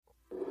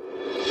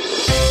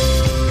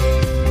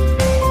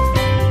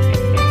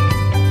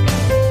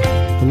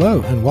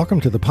Hello, and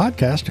welcome to the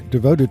podcast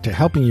devoted to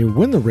helping you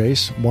win the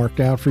race marked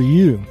out for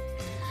you.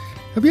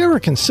 Have you ever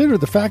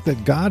considered the fact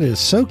that God is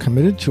so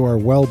committed to our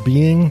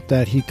well-being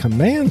that He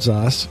commands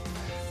us,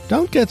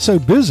 don't get so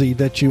busy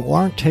that you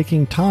aren't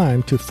taking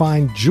time to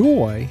find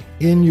joy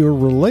in your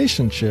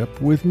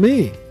relationship with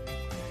me?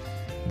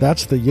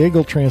 That's the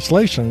Yeagle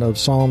translation of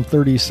Psalm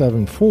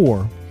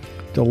 37:4.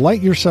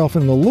 Delight yourself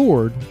in the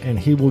Lord, and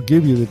He will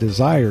give you the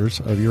desires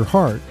of your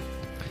heart.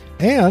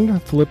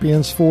 And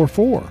Philippians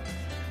 4:4.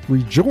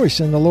 Rejoice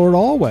in the Lord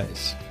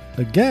always.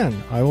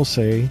 Again, I will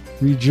say,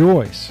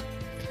 rejoice.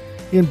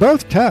 In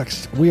both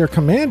texts, we are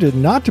commanded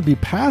not to be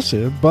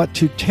passive, but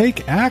to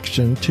take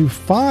action to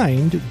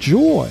find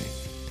joy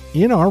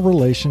in our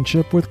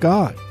relationship with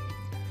God.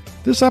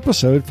 This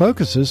episode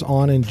focuses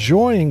on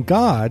enjoying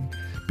God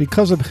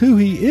because of who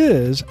He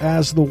is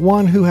as the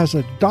one who has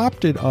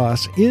adopted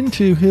us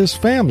into His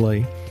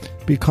family,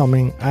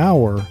 becoming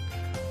our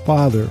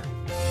Father.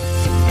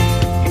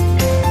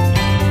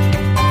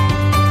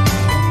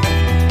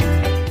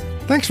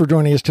 Thanks for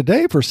joining us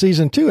today for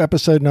Season 2,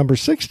 Episode number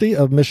 60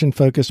 of Mission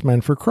Focused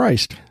Men for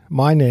Christ.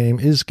 My name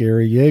is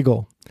Gary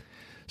Yeagle.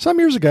 Some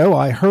years ago,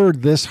 I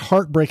heard this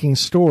heartbreaking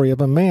story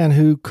of a man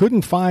who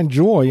couldn't find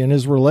joy in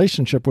his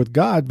relationship with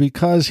God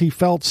because he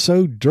felt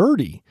so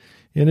dirty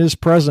in His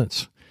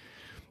presence.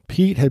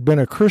 Pete had been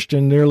a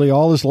Christian nearly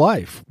all his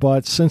life,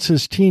 but since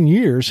his teen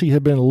years, he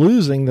had been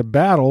losing the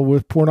battle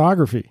with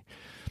pornography.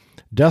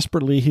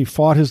 Desperately, he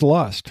fought his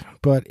lust,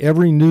 but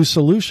every new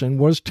solution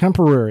was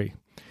temporary.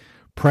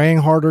 Praying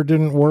harder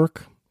didn't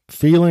work.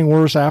 Feeling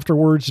worse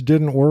afterwards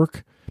didn't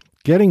work.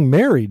 Getting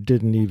married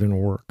didn't even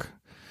work.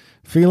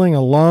 Feeling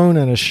alone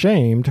and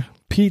ashamed,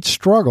 Pete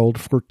struggled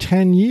for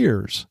 10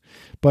 years,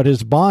 but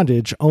his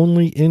bondage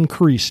only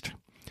increased.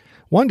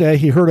 One day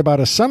he heard about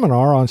a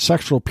seminar on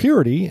sexual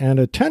purity and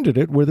attended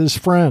it with his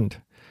friend.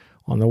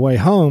 On the way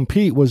home,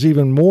 Pete was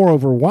even more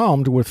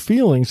overwhelmed with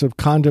feelings of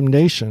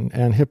condemnation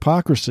and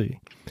hypocrisy.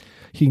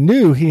 He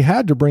knew he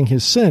had to bring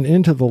his sin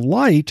into the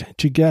light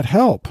to get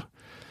help.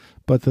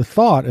 But the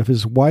thought of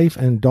his wife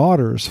and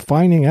daughters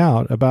finding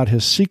out about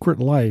his secret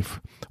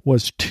life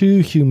was too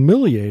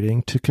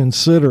humiliating to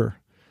consider.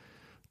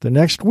 The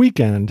next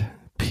weekend,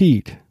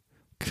 Pete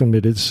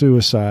committed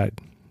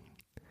suicide.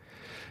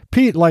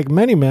 Pete, like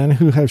many men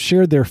who have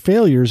shared their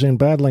failures in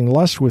battling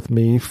lust with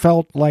me,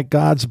 felt like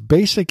God's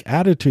basic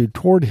attitude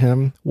toward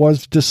him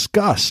was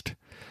disgust.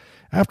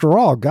 After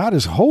all, God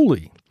is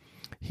holy.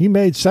 He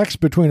made sex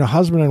between a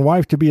husband and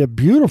wife to be a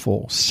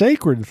beautiful,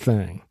 sacred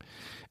thing.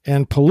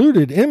 And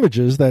polluted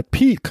images that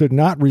Pete could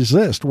not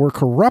resist were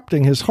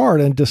corrupting his heart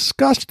and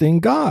disgusting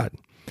God.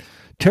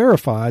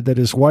 Terrified that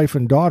his wife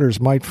and daughters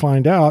might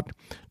find out,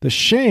 the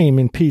shame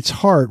in Pete's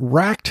heart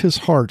racked his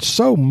heart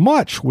so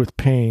much with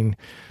pain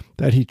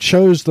that he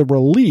chose the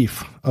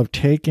relief of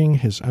taking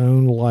his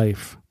own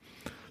life.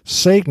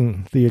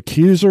 Satan, the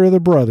accuser of the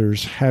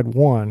brothers, had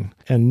won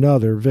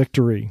another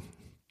victory.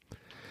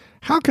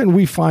 How can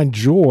we find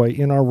joy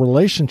in our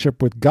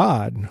relationship with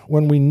God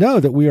when we know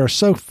that we are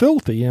so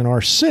filthy in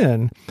our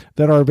sin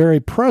that our very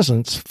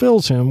presence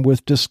fills Him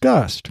with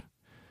disgust?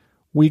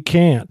 We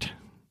can't.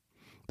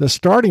 The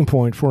starting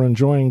point for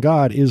enjoying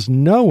God is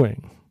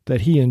knowing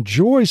that He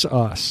enjoys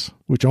us,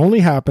 which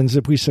only happens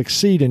if we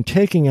succeed in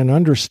taking an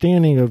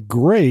understanding of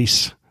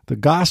grace, the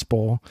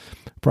gospel,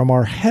 from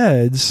our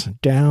heads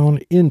down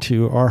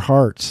into our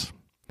hearts.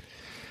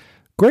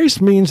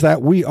 Grace means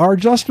that we are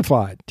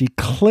justified,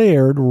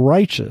 declared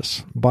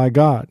righteous by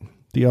God,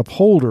 the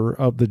upholder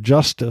of the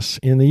justice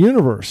in the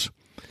universe.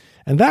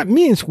 And that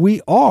means we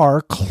are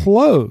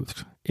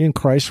clothed in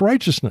Christ's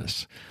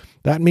righteousness.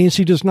 That means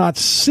He does not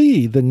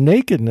see the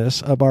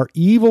nakedness of our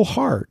evil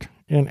heart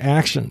and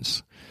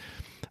actions.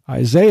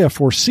 Isaiah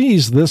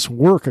foresees this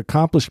work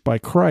accomplished by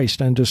Christ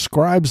and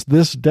describes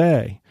this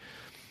day.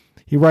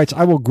 He writes,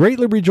 I will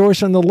greatly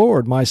rejoice in the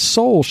Lord. My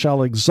soul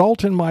shall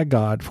exult in my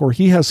God, for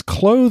He has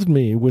clothed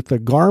me with the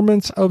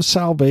garments of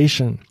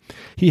salvation.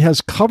 He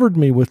has covered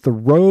me with the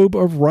robe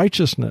of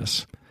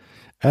righteousness.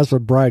 As a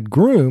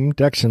bridegroom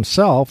decks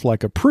himself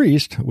like a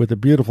priest with a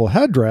beautiful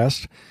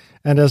headdress,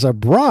 and as a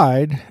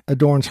bride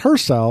adorns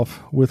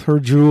herself with her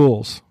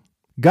jewels.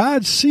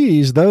 God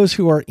sees those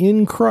who are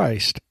in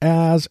Christ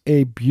as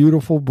a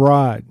beautiful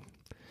bride.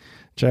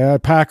 J.I.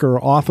 Packer,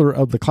 author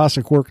of the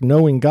classic work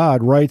Knowing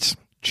God, writes,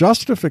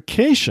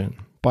 Justification,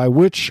 by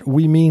which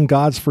we mean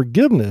God's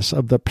forgiveness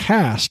of the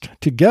past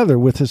together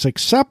with His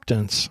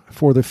acceptance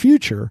for the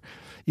future,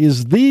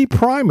 is the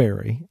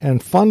primary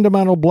and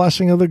fundamental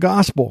blessing of the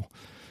gospel.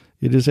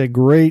 It is a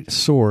great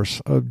source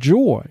of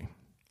joy.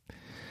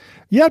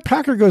 Yet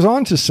Packer goes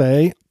on to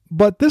say,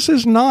 but this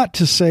is not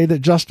to say that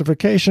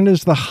justification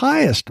is the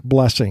highest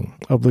blessing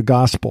of the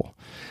gospel.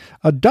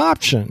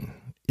 Adoption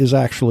is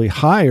actually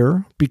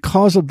higher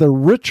because of the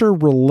richer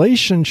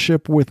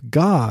relationship with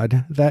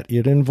God that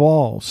it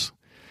involves.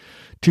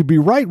 To be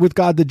right with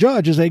God the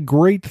Judge is a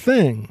great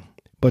thing,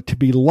 but to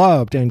be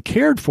loved and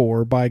cared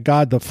for by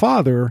God the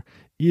Father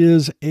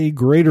is a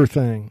greater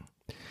thing.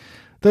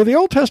 Though the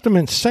Old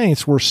Testament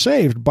saints were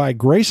saved by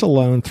grace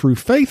alone through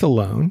faith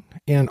alone,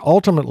 and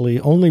ultimately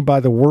only by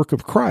the work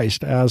of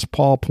Christ, as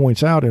Paul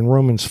points out in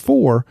Romans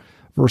 4,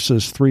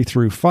 verses 3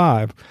 through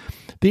 5,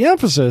 the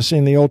emphasis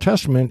in the Old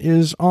Testament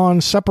is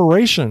on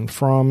separation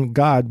from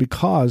God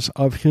because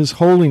of His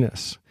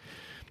holiness.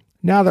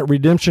 Now that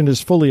redemption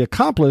is fully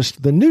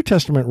accomplished, the New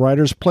Testament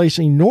writers place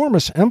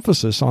enormous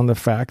emphasis on the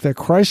fact that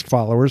Christ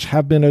followers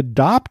have been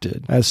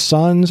adopted as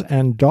sons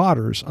and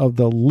daughters of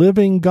the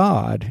living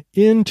God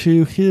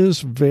into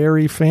His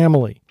very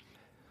family.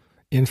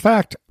 In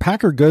fact,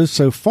 Packer goes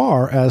so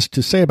far as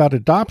to say about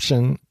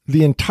adoption,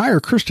 the entire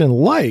Christian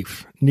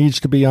life needs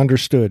to be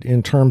understood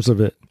in terms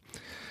of it.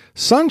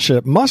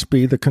 Sonship must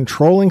be the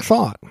controlling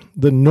thought,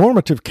 the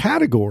normative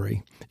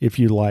category, if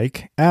you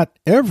like, at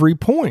every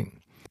point.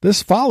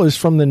 This follows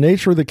from the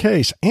nature of the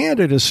case, and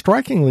it is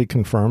strikingly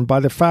confirmed by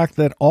the fact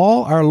that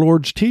all our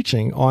Lord's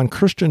teaching on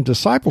Christian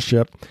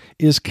discipleship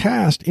is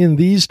cast in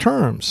these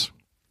terms.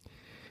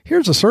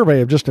 Here's a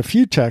survey of just a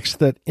few texts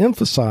that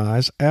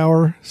emphasize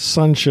our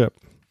sonship.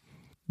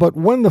 But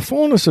when the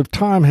fullness of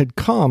time had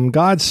come,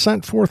 God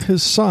sent forth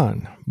His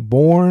Son,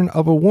 born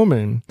of a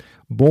woman,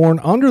 born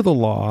under the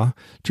law,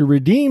 to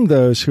redeem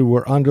those who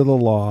were under the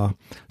law,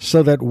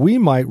 so that we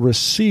might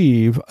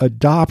receive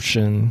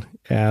adoption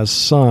as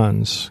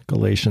sons,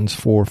 Galatians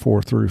 4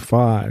 through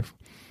 5.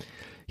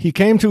 He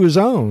came to His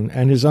own,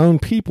 and His own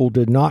people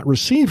did not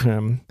receive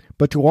Him,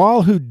 but to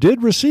all who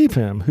did receive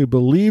Him, who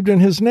believed in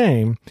His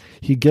name,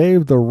 He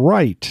gave the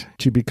right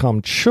to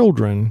become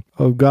children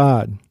of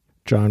God,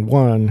 John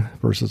 1,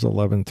 verses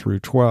 11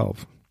 through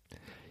 12.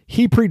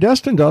 He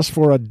predestined us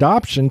for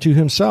adoption to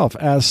Himself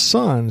as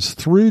sons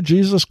through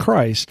Jesus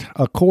Christ,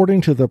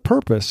 according to the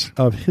purpose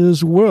of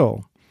His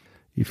will,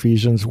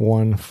 Ephesians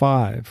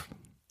 1:5.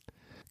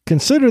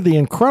 Consider the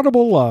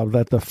incredible love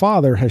that the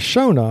Father has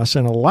shown us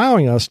in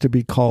allowing us to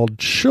be called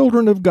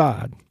children of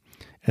God.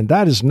 And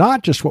that is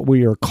not just what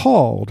we are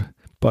called,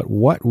 but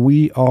what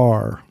we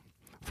are.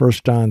 1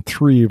 John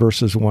 3,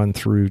 verses 1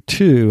 through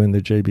 2 in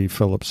the J.B.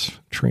 Phillips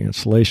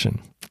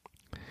translation.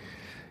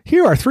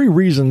 Here are 3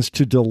 reasons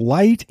to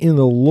delight in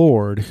the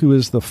Lord, who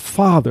is the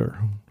Father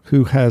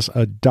who has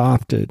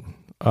adopted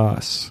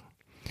us.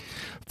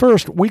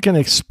 First, we can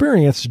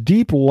experience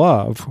deep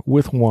love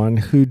with one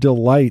who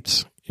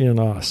delights in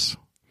us.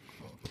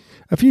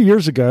 A few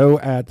years ago,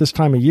 at this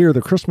time of year,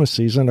 the Christmas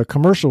season, a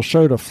commercial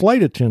showed a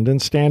flight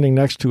attendant standing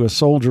next to a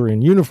soldier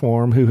in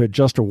uniform who had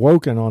just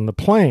awoken on the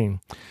plane.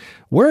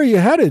 "Where are you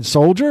headed,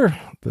 soldier?"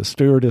 the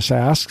stewardess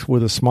asked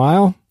with a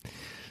smile.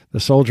 The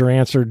soldier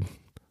answered,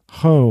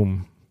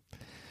 "Home."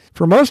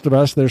 For most of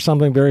us, there's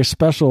something very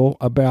special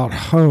about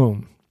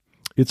home.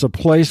 It's a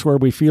place where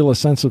we feel a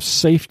sense of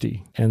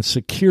safety and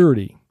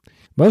security.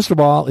 Most of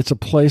all, it's a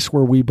place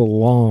where we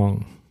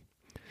belong.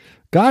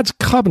 God's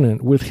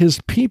covenant with His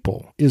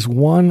people is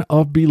one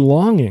of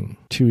belonging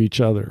to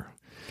each other.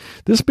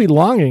 This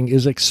belonging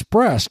is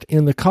expressed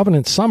in the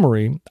covenant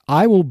summary,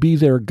 "I will be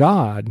their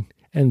God,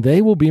 and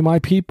they will be my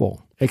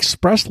people,"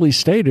 expressly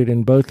stated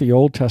in both the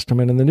Old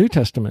Testament and the New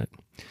Testament.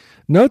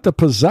 Note the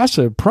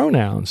possessive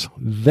pronouns,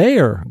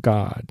 their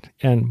God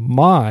and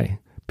my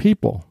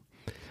people.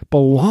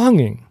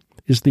 Belonging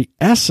is the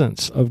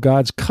essence of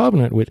God's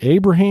covenant with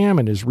Abraham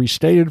and is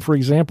restated, for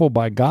example,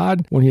 by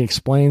God when He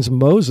explains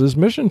Moses'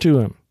 mission to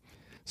him.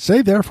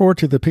 "Say therefore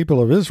to the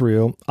people of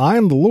Israel, I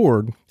am the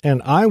Lord,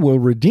 and I will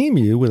redeem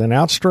you with an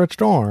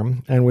outstretched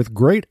arm and with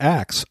great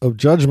acts of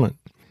judgment.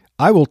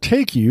 I will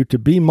take you to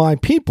be my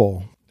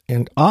people,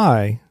 and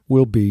I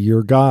will be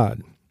your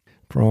God."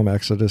 From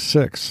Exodus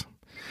 6.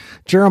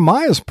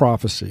 Jeremiah's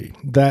prophecy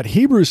that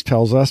Hebrews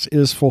tells us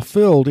is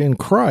fulfilled in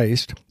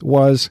Christ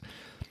was,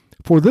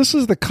 "For this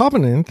is the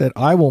covenant that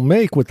I will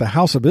make with the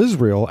house of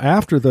Israel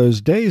after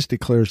those days,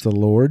 declares the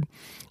Lord.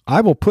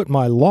 I will put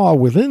my law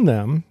within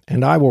them,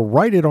 and I will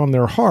write it on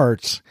their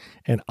hearts,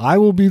 and I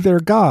will be their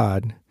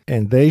God,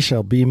 and they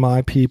shall be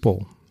my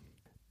people."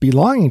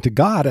 Belonging to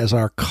God as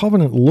our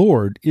covenant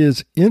Lord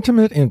is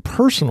intimate and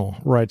personal,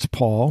 writes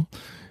Paul,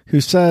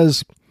 who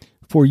says,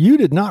 "For you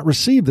did not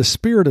receive the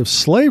spirit of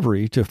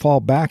slavery to fall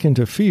back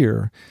into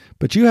fear,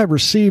 but you have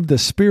received the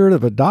spirit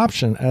of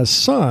adoption as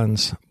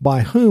sons,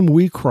 by whom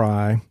we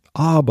cry,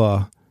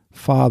 Abba,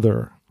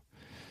 Father."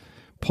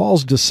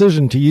 Paul's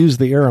decision to use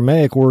the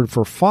Aramaic word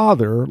for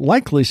father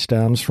likely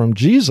stems from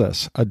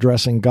Jesus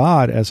addressing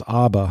God as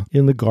Abba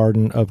in the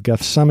Garden of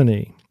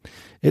Gethsemane.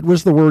 It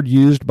was the word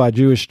used by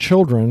Jewish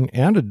children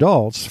and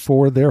adults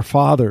for their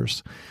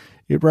fathers.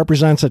 It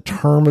represents a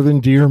term of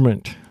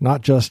endearment,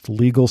 not just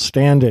legal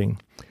standing.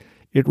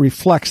 It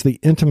reflects the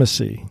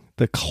intimacy,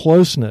 the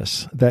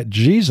closeness that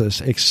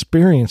Jesus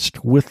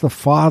experienced with the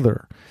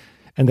Father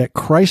and that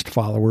Christ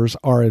followers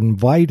are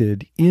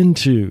invited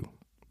into.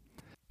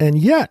 And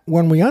yet,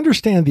 when we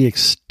understand the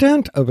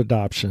extent of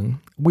adoption,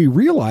 we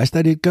realize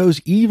that it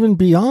goes even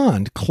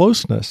beyond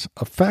closeness,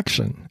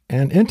 affection,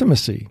 and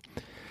intimacy.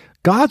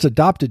 God's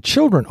adopted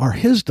children are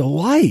His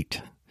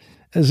delight.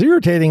 As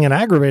irritating and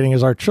aggravating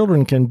as our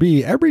children can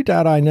be, every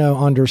dad I know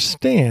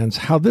understands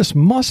how this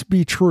must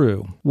be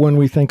true when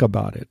we think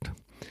about it.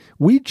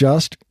 We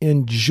just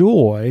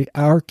enjoy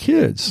our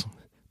kids,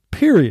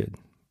 period.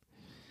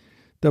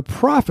 The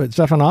prophet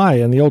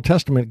Zephaniah in the Old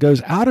Testament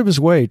goes out of his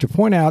way to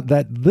point out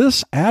that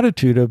this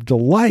attitude of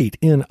delight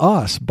in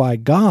us by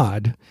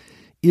God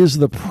is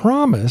the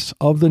promise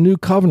of the new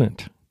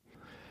covenant.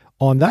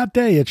 On that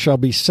day it shall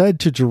be said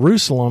to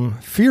Jerusalem,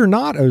 Fear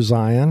not, O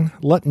Zion,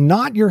 let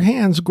not your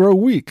hands grow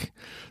weak.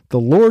 The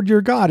Lord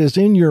your God is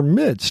in your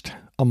midst,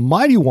 a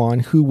mighty one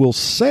who will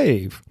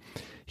save.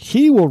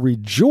 He will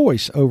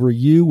rejoice over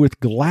you with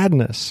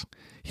gladness.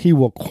 He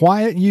will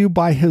quiet you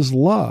by his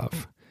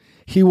love.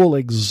 He will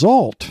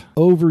exult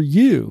over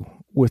you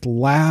with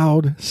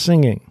loud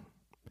singing.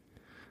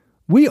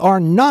 We are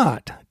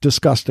not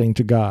disgusting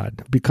to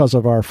God because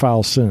of our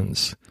foul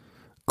sins.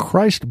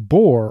 Christ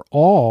bore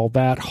all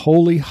that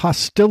holy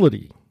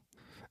hostility.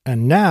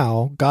 And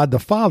now God the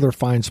Father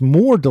finds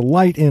more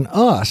delight in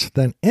us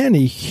than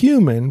any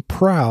human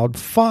proud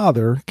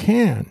father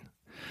can.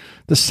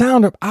 The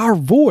sound of our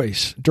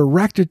voice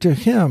directed to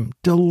him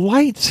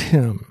delights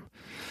him.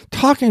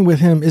 Talking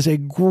with him is a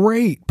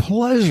great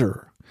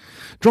pleasure.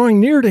 Drawing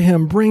near to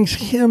him brings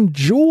him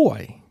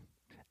joy.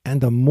 And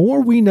the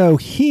more we know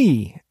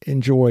he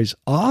enjoys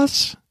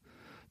us,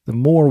 the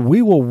more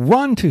we will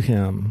run to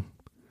him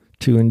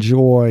to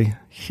enjoy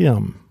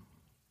him.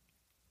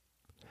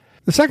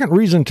 The second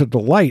reason to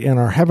delight in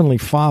our Heavenly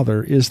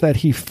Father is that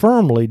he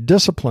firmly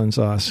disciplines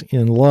us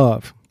in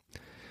love.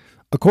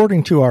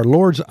 According to our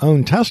Lord's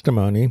own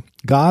testimony,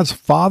 God's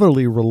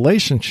fatherly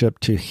relationship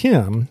to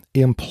him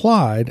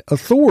implied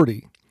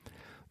authority.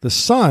 The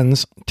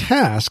Son's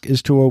task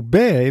is to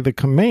obey the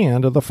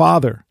command of the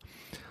Father.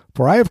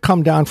 For I have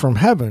come down from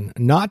heaven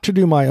not to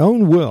do my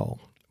own will,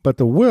 but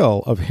the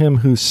will of him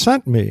who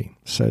sent me,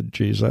 said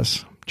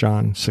Jesus,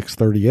 John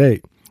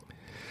 6:38.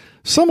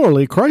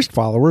 Similarly, Christ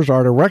followers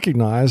are to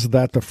recognize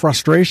that the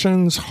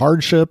frustrations,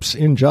 hardships,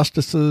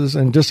 injustices,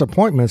 and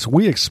disappointments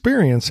we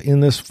experience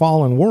in this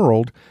fallen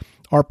world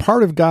are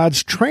part of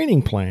God's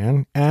training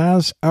plan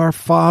as our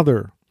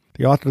Father.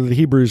 The author of the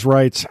Hebrews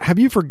writes, Have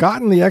you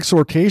forgotten the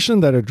exhortation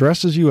that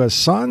addresses you as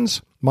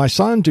sons? My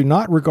son, do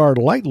not regard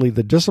lightly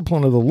the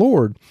discipline of the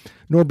Lord,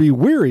 nor be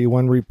weary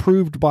when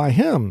reproved by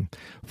him.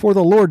 For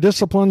the Lord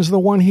disciplines the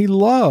one he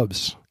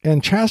loves,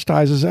 and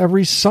chastises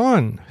every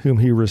son whom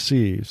he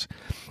receives.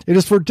 It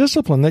is for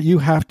discipline that you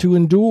have to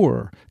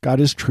endure. God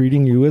is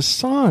treating you as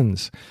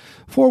sons.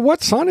 For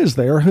what son is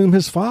there whom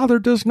his father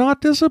does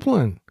not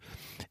discipline?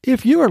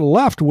 If you are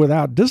left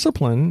without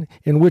discipline,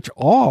 in which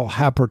all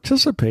have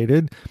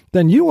participated,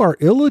 then you are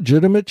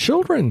illegitimate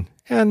children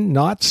and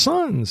not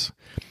sons.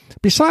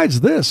 Besides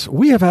this,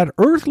 we have had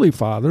earthly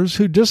fathers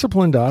who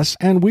disciplined us,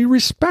 and we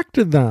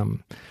respected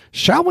them.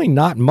 Shall we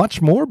not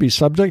much more be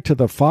subject to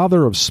the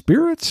Father of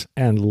spirits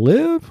and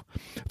live?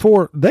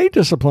 For they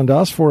disciplined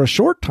us for a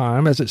short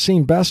time as it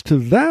seemed best to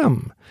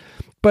them.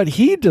 But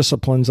he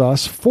disciplines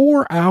us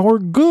for our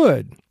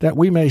good, that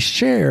we may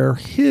share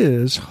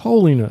his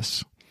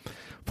holiness.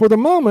 For the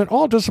moment,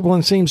 all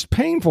discipline seems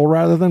painful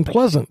rather than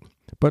pleasant,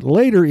 but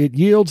later it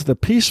yields the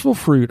peaceful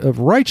fruit of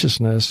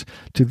righteousness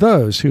to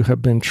those who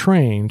have been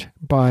trained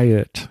by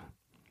it.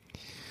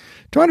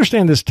 To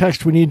understand this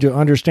text, we need to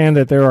understand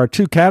that there are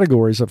two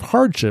categories of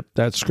hardship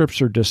that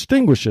Scripture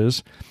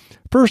distinguishes.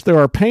 First, there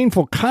are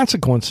painful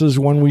consequences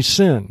when we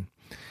sin.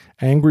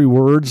 Angry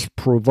words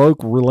provoke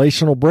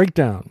relational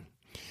breakdown.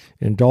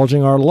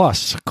 Indulging our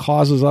lusts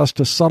causes us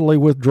to subtly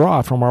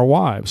withdraw from our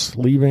wives,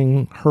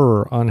 leaving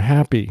her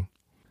unhappy.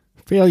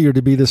 Failure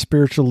to be the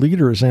spiritual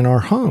leaders in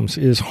our homes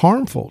is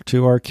harmful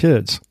to our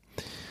kids.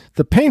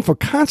 The painful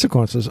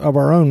consequences of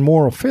our own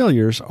moral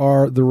failures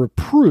are the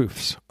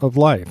reproofs of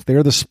life. They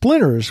are the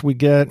splinters we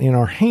get in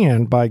our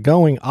hand by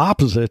going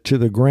opposite to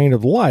the grain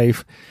of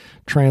life,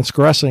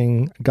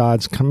 transgressing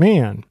God's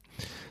command.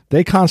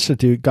 They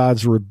constitute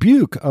God's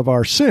rebuke of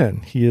our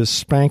sin. He is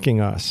spanking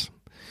us.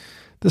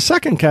 The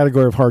second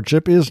category of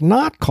hardship is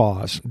not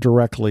caused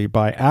directly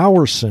by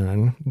our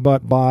sin,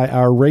 but by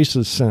our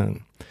race's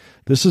sin.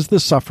 This is the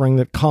suffering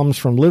that comes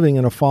from living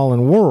in a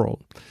fallen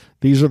world.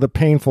 These are the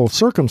painful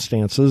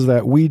circumstances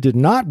that we did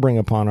not bring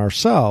upon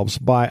ourselves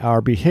by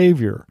our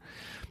behavior.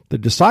 The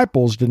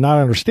disciples did not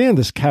understand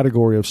this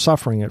category of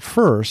suffering at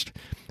first.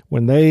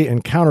 When they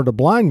encountered a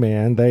blind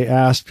man, they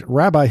asked,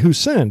 Rabbi, who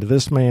sinned,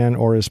 this man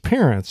or his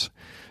parents?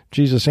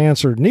 Jesus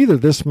answered, Neither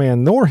this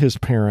man nor his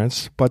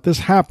parents, but this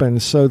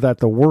happened so that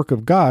the work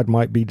of God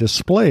might be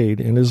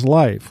displayed in his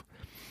life.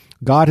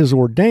 God has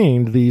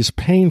ordained these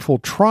painful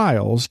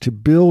trials to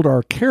build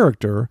our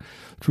character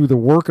through the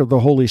work of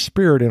the Holy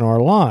Spirit in our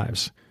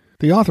lives.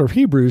 The author of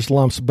Hebrews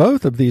lumps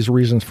both of these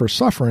reasons for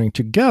suffering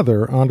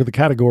together under the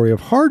category of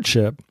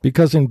hardship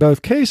because in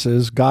both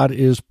cases God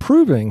is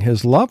proving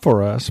his love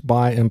for us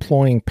by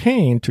employing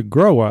pain to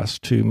grow us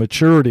to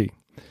maturity.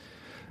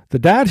 The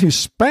dad who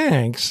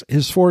spanks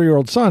his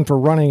 4-year-old son for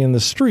running in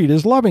the street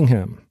is loving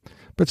him.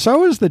 But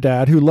so is the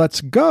dad who lets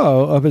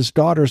go of his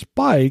daughter's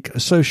bike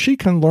so she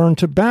can learn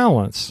to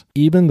balance,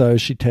 even though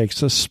she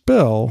takes a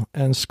spill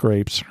and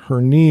scrapes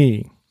her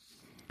knee.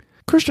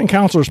 Christian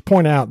counselors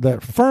point out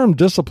that firm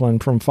discipline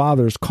from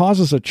fathers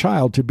causes a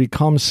child to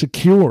become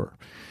secure.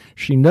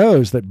 She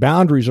knows that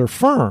boundaries are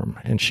firm,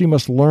 and she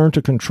must learn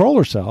to control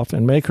herself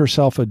and make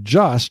herself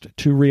adjust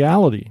to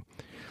reality.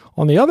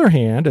 On the other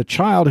hand, a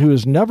child who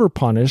is never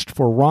punished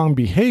for wrong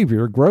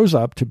behavior grows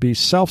up to be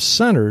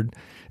self-centered,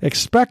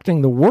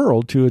 expecting the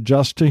world to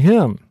adjust to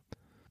him.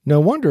 No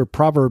wonder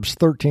Proverbs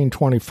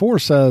 13:24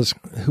 says,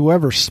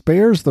 "Whoever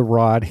spares the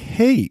rod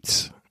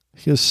hates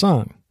his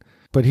son,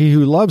 but he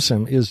who loves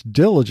him is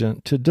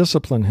diligent to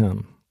discipline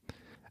him."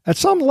 At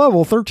some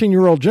level,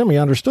 13-year-old Jimmy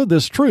understood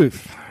this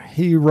truth.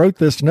 He wrote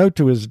this note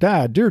to his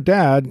dad. "Dear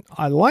Dad,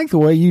 I like the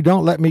way you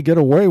don't let me get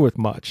away with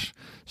much.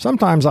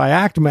 Sometimes I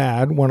act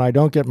mad when I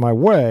don't get my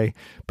way,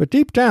 but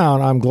deep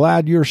down I'm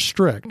glad you're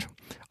strict.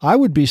 I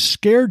would be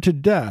scared to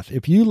death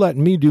if you let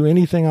me do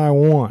anything I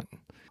want.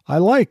 I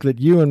like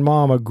that you and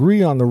Mom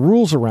agree on the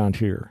rules around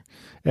here.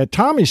 At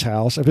Tommy's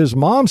house, if his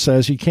mom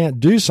says he can't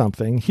do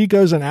something, he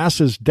goes and asks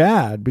his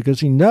dad because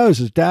he knows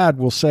his dad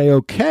will say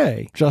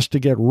okay just to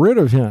get rid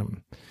of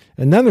him.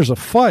 And then there's a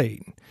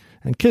fight.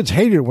 And kids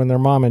hate it when their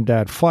mom and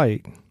dad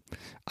fight.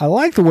 I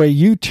like the way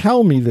you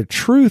tell me the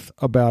truth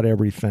about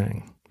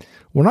everything.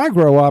 When I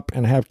grow up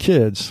and have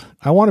kids,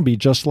 I want to be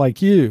just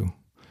like you.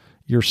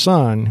 Your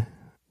son,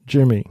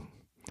 Jimmy."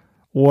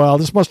 Well,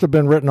 this must have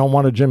been written on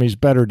one of Jimmy's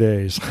better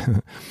days.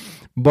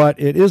 But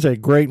it is a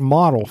great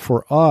model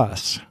for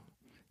us.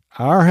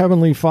 Our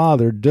Heavenly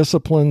Father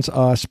disciplines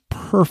us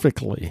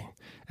perfectly,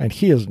 and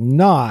He is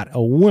not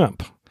a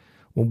wimp.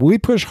 When we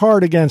push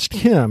hard against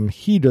Him,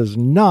 He does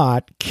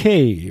not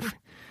cave.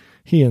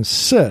 He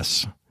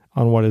insists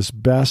on what is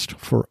best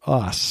for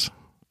us.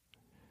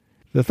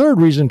 The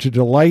third reason to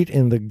delight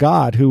in the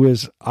God who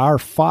is our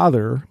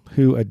Father,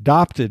 who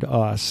adopted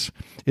us,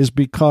 is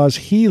because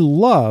He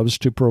loves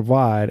to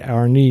provide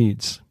our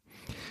needs.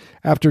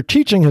 After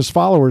teaching His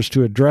followers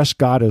to address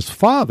God as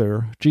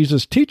Father,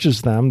 Jesus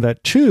teaches them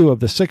that 2 of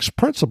the 6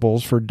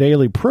 principles for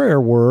daily prayer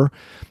were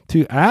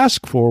to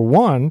ask for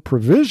 1,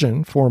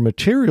 provision for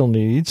material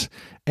needs,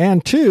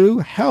 and 2,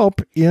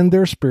 help in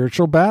their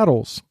spiritual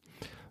battles.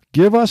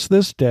 Give us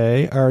this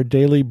day our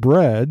daily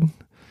bread.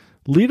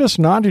 Lead us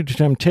not into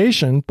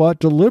temptation, but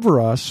deliver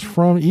us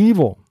from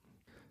evil.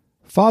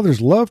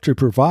 Fathers love to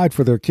provide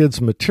for their kids'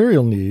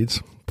 material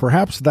needs.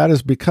 Perhaps that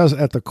is because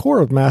at the core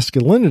of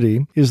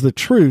masculinity is the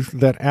truth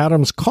that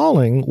Adam's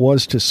calling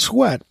was to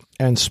sweat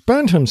and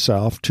spend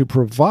himself to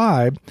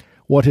provide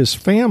what his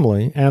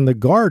family and the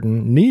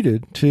garden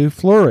needed to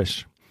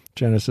flourish.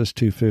 Genesis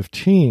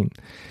 2:15.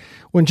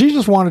 When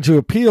Jesus wanted to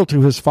appeal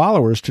to his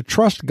followers to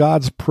trust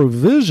God's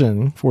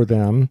provision for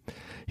them,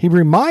 he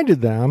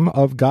reminded them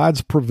of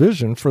God's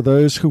provision for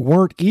those who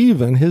weren't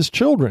even his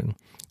children.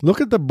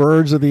 Look at the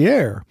birds of the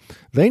air.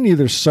 They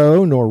neither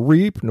sow nor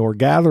reap nor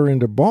gather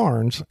into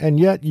barns, and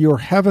yet your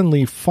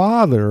heavenly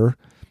Father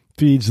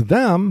feeds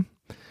them.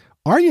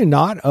 Are you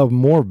not of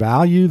more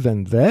value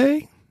than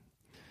they?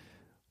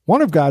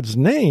 One of God's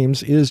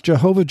names is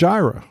Jehovah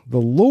Jireh.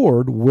 The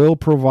Lord will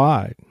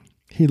provide.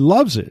 He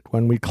loves it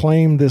when we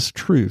claim this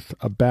truth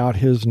about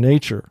His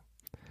nature.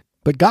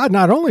 But God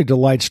not only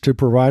delights to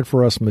provide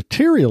for us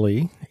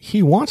materially,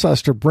 He wants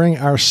us to bring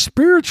our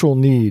spiritual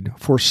need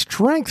for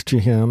strength to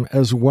Him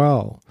as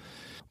well.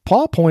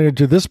 Paul pointed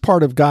to this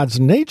part of God's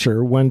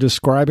nature when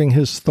describing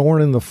His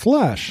thorn in the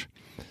flesh.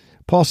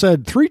 Paul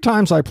said, 3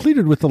 times I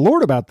pleaded with the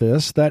Lord about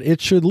this, that it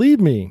should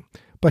leave me.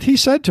 But He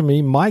said to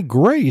me, my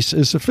grace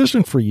is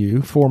sufficient for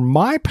you, for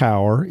my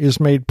power is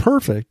made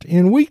perfect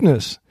in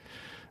weakness.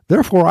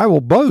 Therefore I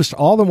will boast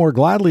all the more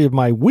gladly of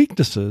my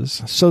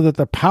weaknesses, so that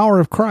the power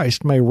of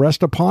Christ may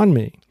rest upon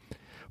me.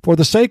 For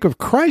the sake of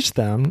Christ,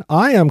 then,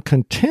 I am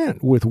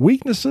content with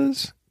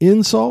weaknesses,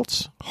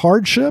 insults,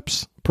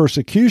 hardships,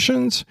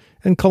 persecutions,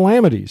 and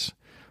calamities.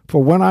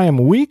 For when I am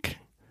weak,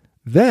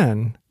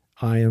 then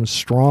I am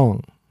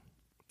strong.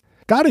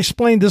 God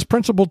explained this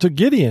principle to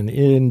Gideon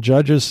in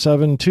Judges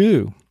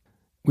 7:2.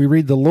 We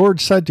read, the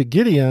Lord said to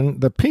Gideon,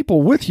 the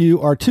people with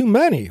you are too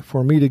many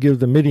for me to give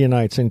the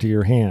Midianites into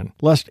your hand,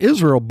 lest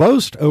Israel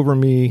boast over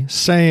me,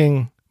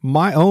 saying,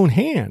 my own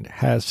hand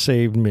has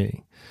saved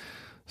me.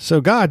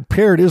 So God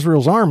pared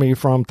Israel's army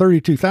from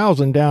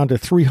 32,000 down to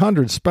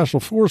 300 special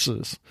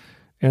forces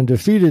and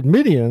defeated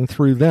Midian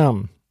through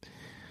them.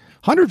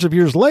 Hundreds of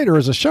years later,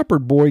 as a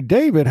shepherd boy,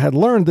 David had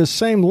learned this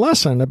same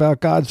lesson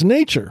about God's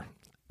nature.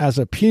 As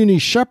a puny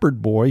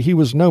shepherd boy, he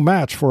was no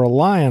match for a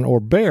lion or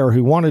bear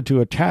who wanted to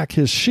attack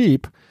his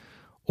sheep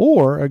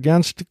or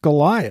against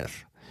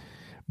Goliath.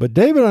 But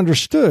David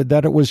understood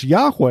that it was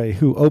Yahweh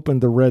who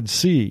opened the Red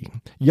Sea,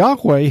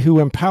 Yahweh who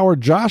empowered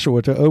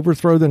Joshua to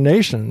overthrow the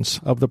nations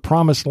of the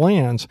promised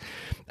lands,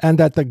 and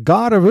that the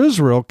God of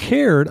Israel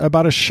cared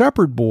about a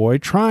shepherd boy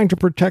trying to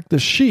protect the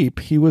sheep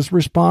he was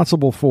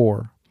responsible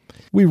for.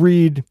 We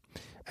read,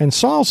 and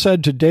Saul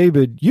said to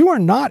David, you are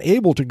not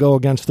able to go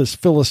against this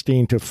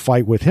Philistine to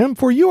fight with him,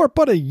 for you are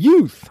but a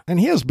youth, and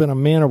he has been a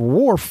man of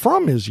war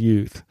from his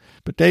youth.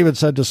 But David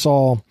said to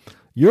Saul,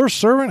 your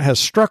servant has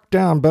struck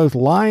down both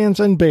lions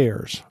and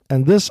bears,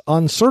 and this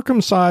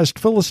uncircumcised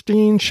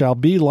Philistine shall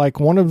be like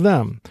one of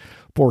them,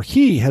 for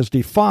he has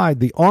defied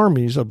the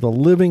armies of the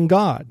living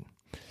God.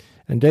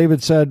 And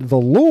David said, the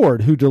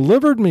Lord who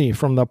delivered me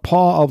from the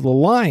paw of the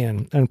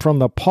lion and from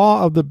the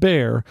paw of the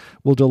bear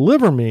will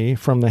deliver me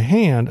from the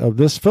hand of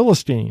this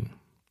Philistine.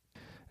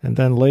 And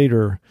then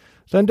later,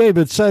 then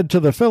David said to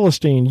the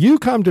Philistine, you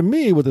come to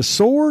me with a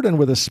sword and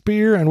with a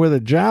spear and with a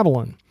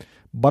javelin.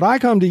 But I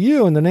come to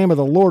you in the name of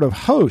the Lord of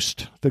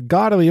hosts, the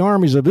God of the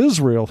armies of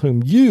Israel,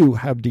 whom you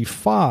have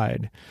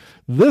defied.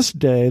 This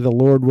day the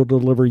Lord will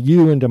deliver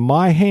you into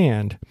my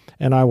hand,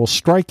 and I will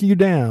strike you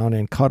down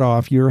and cut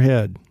off your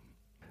head.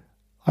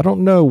 I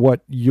don't know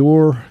what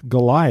your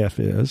Goliath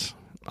is.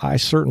 I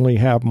certainly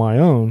have my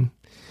own.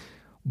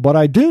 But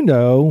I do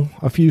know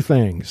a few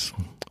things.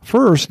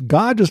 First,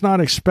 God does not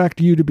expect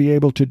you to be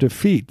able to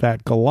defeat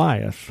that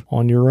Goliath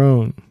on your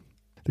own.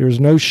 There is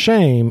no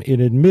shame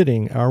in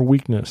admitting our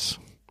weakness.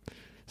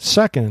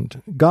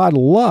 Second, God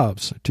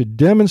loves to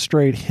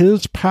demonstrate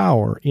his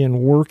power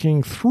in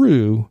working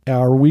through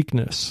our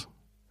weakness.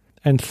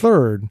 And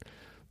third,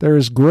 there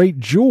is great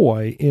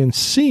joy in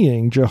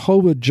seeing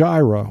Jehovah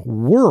Jireh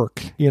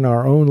work in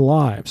our own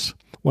lives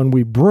when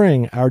we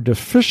bring our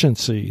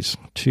deficiencies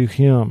to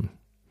him.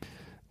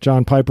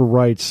 John Piper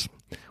writes,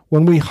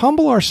 when we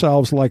humble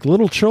ourselves like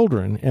little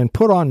children and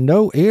put on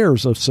no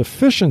airs of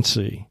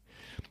sufficiency,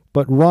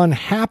 but run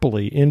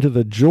happily into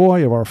the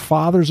joy of our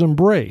Father's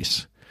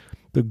embrace,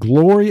 the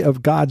glory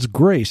of God's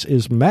grace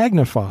is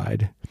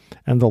magnified,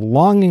 and the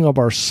longing of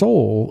our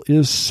soul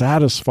is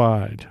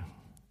satisfied.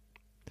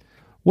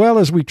 Well,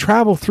 as we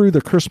travel through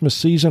the Christmas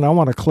season, I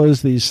want to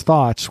close these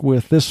thoughts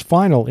with this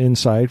final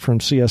insight from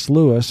C.S.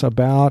 Lewis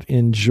about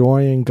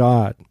enjoying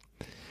God.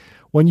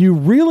 When you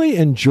really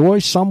enjoy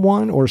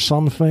someone or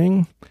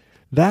something,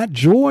 that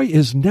joy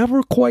is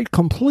never quite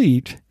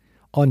complete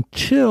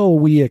until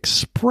we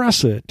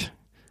express it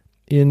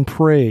in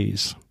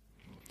praise.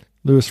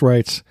 Lewis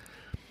writes,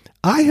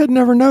 I had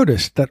never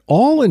noticed that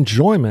all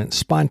enjoyment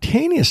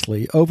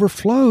spontaneously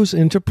overflows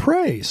into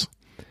praise.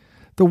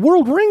 The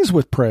world rings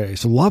with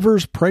praise.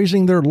 Lovers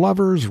praising their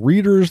lovers,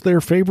 readers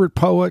their favorite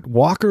poet,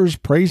 walkers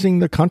praising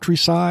the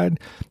countryside,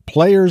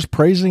 players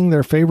praising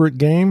their favorite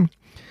game.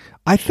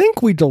 I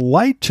think we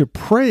delight to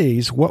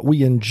praise what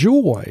we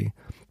enjoy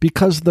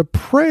because the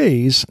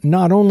praise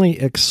not only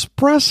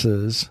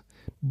expresses,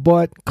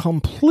 but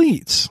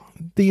completes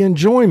the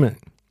enjoyment.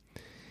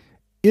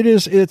 It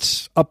is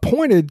its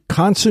appointed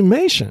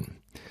consummation.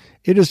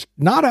 It is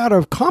not out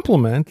of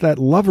compliment that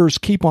lovers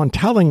keep on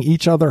telling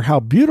each other how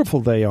beautiful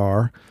they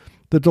are.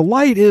 The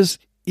delight is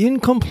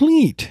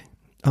incomplete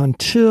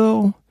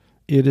until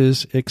it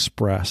is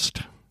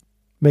expressed.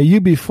 May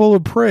you be full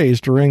of praise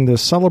during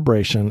this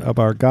celebration of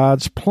our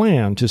God's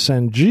plan to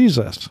send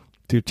Jesus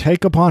to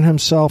take upon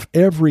himself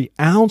every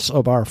ounce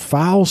of our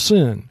foul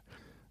sin,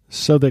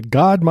 so that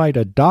God might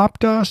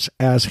adopt us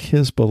as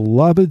his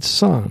beloved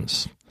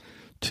sons,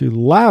 to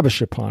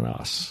lavish upon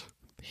us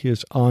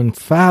his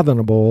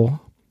unfathomable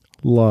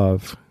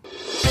love.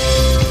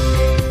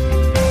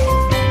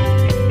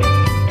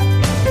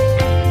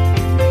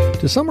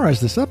 To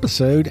summarize this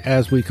episode,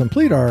 as we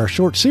complete our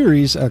short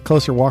series, A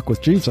Closer Walk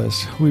with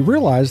Jesus, we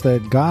realize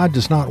that God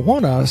does not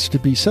want us to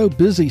be so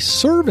busy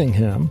serving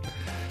him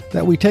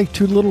that we take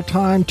too little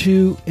time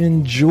to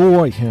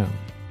enjoy him.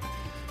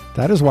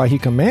 That is why he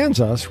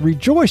commands us,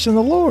 rejoice in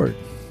the Lord.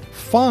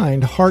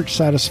 Find heart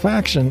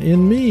satisfaction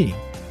in me.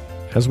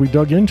 As we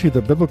dug into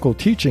the biblical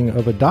teaching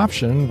of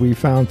adoption, we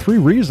found 3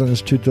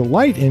 reasons to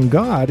delight in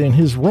God and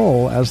his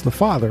role as the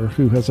Father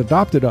who has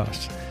adopted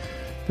us.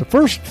 The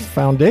first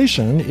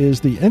foundation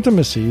is the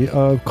intimacy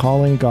of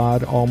calling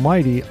God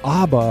Almighty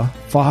Abba,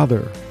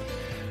 Father,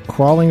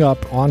 crawling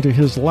up onto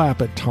his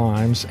lap at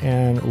times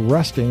and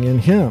resting in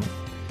him.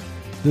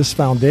 This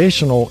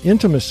foundational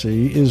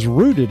intimacy is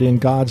rooted in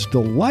God's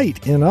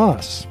delight in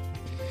us.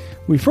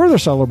 We further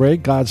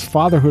celebrate God's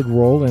fatherhood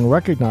role in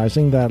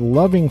recognizing that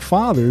loving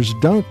fathers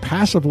don't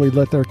passively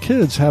let their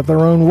kids have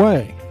their own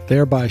way,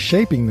 thereby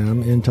shaping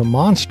them into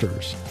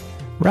monsters.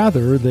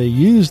 Rather, they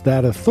use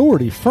that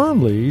authority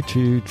firmly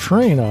to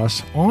train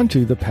us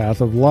onto the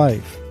path of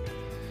life.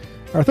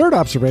 Our third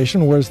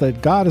observation was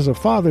that God is a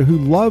father who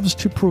loves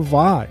to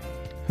provide,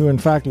 who in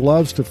fact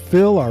loves to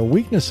fill our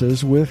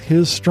weaknesses with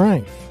his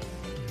strength.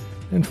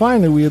 And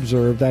finally, we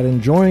observe that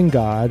enjoying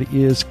God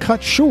is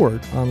cut short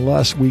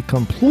unless we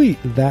complete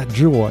that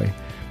joy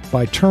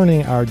by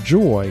turning our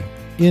joy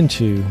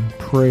into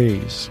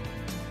praise.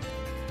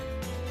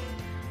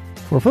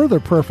 For further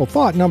prayerful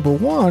thought, number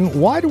 1,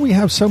 why do we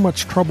have so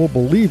much trouble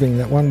believing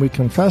that when we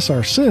confess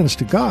our sins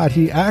to God,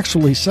 he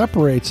actually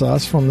separates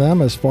us from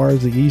them as far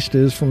as the east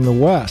is from the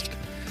west?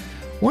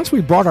 Once we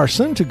brought our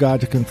sin to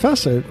God to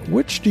confess it,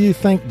 which do you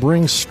think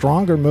brings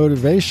stronger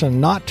motivation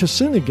not to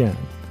sin again?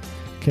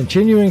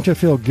 Continuing to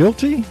feel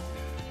guilty,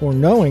 or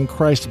knowing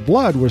Christ's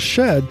blood was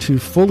shed to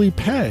fully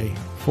pay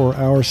for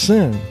our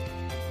sin?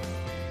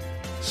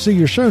 See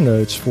your show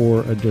notes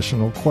for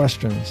additional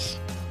questions.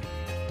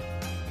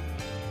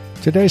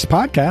 Today's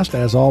podcast,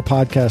 as all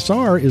podcasts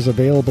are, is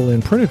available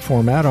in printed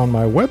format on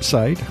my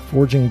website,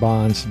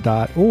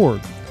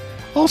 forgingbonds.org.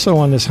 Also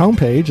on this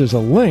homepage is a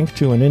link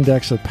to an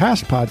index of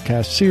past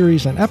podcast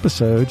series and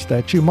episodes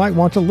that you might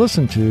want to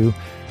listen to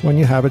when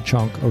you have a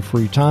chunk of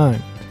free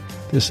time.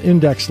 This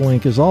index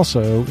link is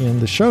also in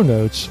the show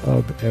notes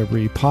of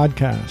every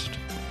podcast.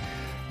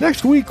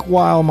 Next week,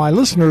 while my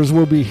listeners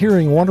will be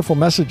hearing wonderful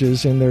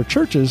messages in their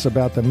churches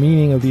about the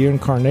meaning of the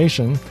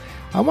Incarnation,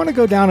 I want to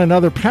go down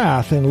another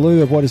path in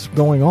lieu of what is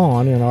going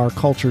on in our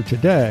culture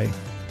today.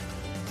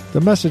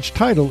 The message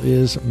title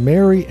is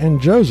Mary and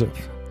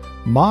Joseph,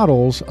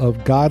 Models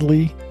of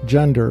Godly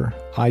Gender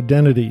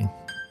Identity.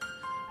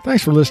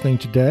 Thanks for listening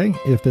today.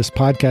 If this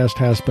podcast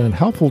has been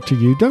helpful to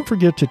you, don't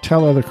forget to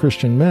tell other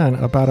Christian men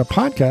about a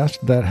podcast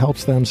that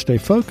helps them stay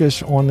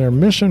focused on their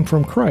mission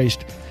from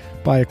Christ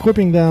by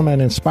equipping them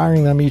and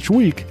inspiring them each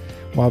week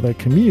while they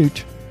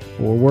commute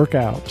or work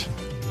out.